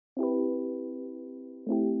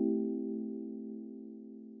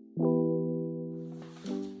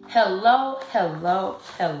Hello,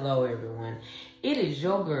 everyone. It is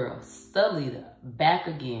your girl, Stalita, back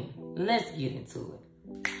again. Let's get into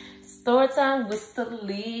it. Story time with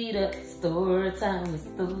Stalita. Story time with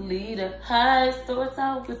Stalita. Hi, story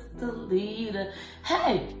time with Stalita.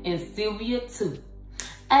 Hey, and Sylvia too.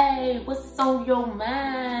 Hey, what's on your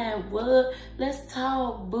mind? What? Let's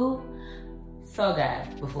talk, boo. So guys,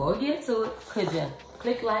 before we get into it, could you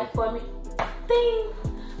click like for me? Ding!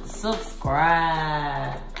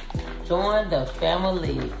 Subscribe. Join the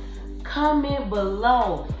family. Comment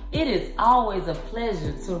below. It is always a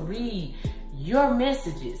pleasure to read your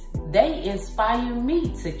messages. They inspire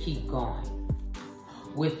me to keep going.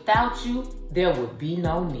 Without you, there would be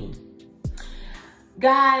no me.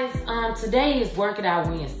 Guys, today is Work It Out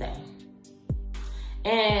Wednesday.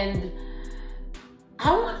 And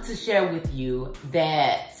I want to share with you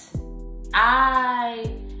that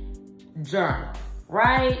I journal,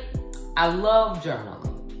 right? I love journaling.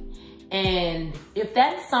 And if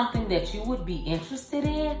that is something that you would be interested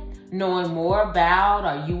in knowing more about,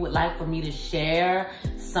 or you would like for me to share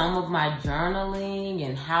some of my journaling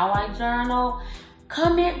and how I journal,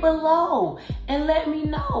 comment below and let me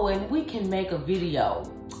know and we can make a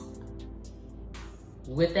video.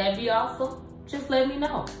 Would that be awesome? Just let me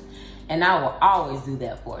know. And I will always do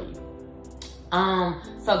that for you.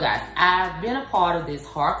 So guys, I've been a part of this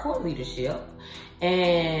hardcore leadership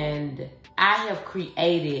and I have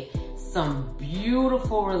created some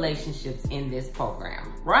beautiful relationships in this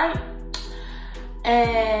program, right?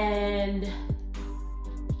 And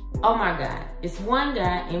oh my God, it's one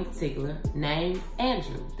guy in particular named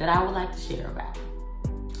Andrew that I would like to share about.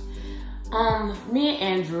 Me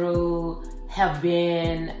and Andrew have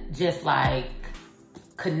been just like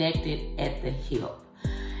connected at the hip.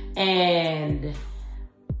 And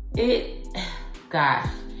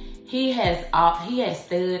he has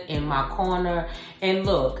stood in my corner. And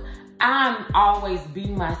look, I'm always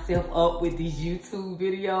beating myself up with these YouTube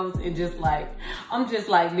videos and I'm just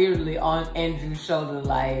like literally on Andrew's shoulder,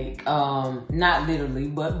 like, not literally,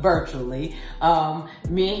 but virtually.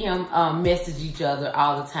 Me and him message each other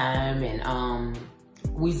all the time, and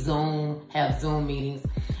we have Zoom meetings.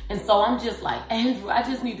 And so I'm just like, Andrew, I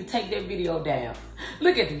just need to take that video down.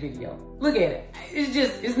 Look at the video. Look at it.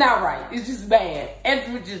 It's not right. It's just bad.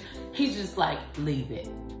 Andrew he's just like, leave it.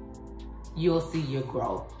 You'll see your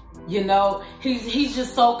growth. You know, he's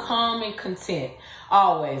just so calm and content.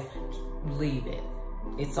 Always leave it.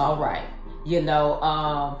 It's all right. You know,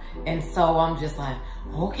 and so I'm just like,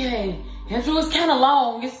 okay, Andrew, it's kind of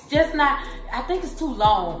long. It's just not, I think it's too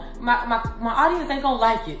long. My audience ain't gonna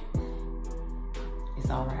like it. It's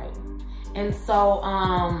all right. And so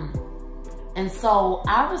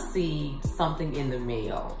I received something in the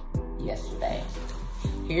mail yesterday.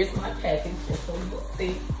 Here's my package, just so you'll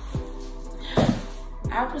see.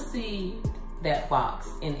 I received that box,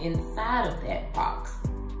 and inside of that box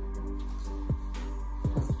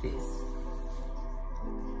was this.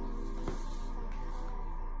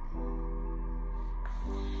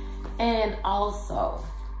 And also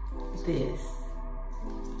this.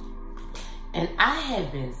 And I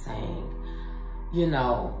had been saying, you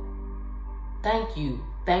know, thank you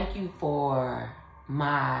for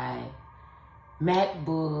my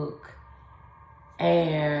MACBOOK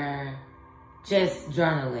Air, just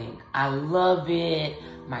journaling. I love it.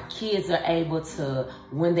 My kids are able to,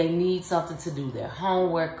 when they need something to do their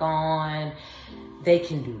homework on, they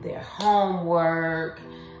can do their homework.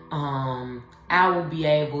 I will be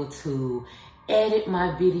able to edit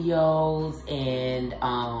my videos and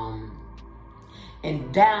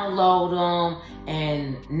download them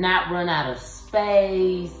and not run out of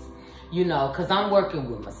space, you know, because I'm working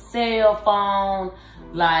with my cell phone.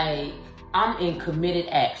 Like, I'm in committed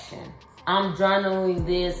action. I'm journaling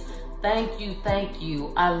this. Thank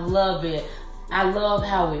you. I love it. I love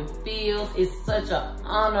how it feels. It's such an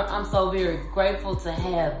honor. I'm so very grateful to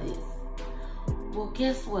have this. Well,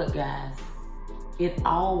 guess what, guys? It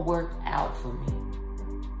all worked out for me.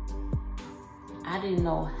 I didn't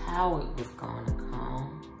know how it was gonna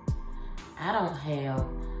come. I don't have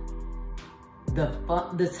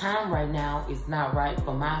the time right now is not right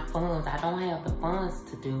for my funds. I don't have the funds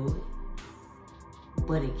to do it.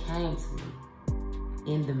 But it came to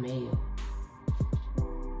me in the mail.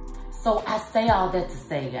 So I say all that to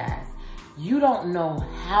say, guys, you don't know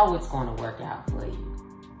how it's gonna work out for you,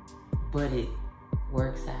 but it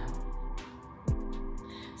works out.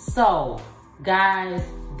 So, guys,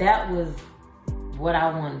 that was what I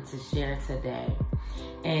wanted to share today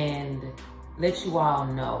and let you all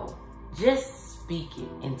know. Just speak it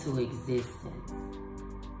into existence.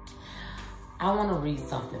 I want to read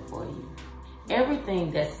something for you.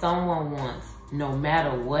 Everything that someone wants no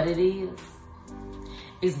matter what it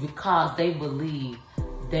is because they believe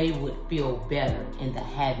they would feel better in the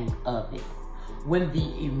having of it. When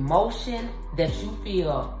the emotion that you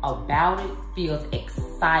feel about it feels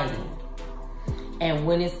exciting, and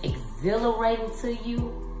when it's exhilarating to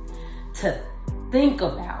you to think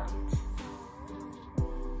about it,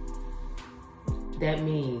 that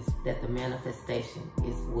means that the manifestation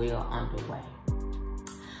is well underway.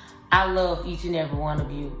 I love each and every one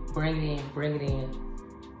of you. Bring it in, bring it in.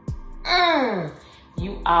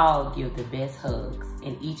 You all give the best hugs,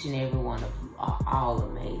 and each and every one of you are all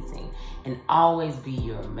amazing. And always be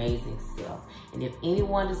your amazing self. And if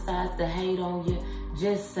anyone decides to hate on you,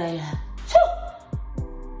 just say, "Choo!"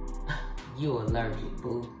 You're allergic,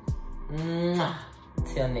 boo.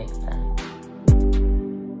 Till next time.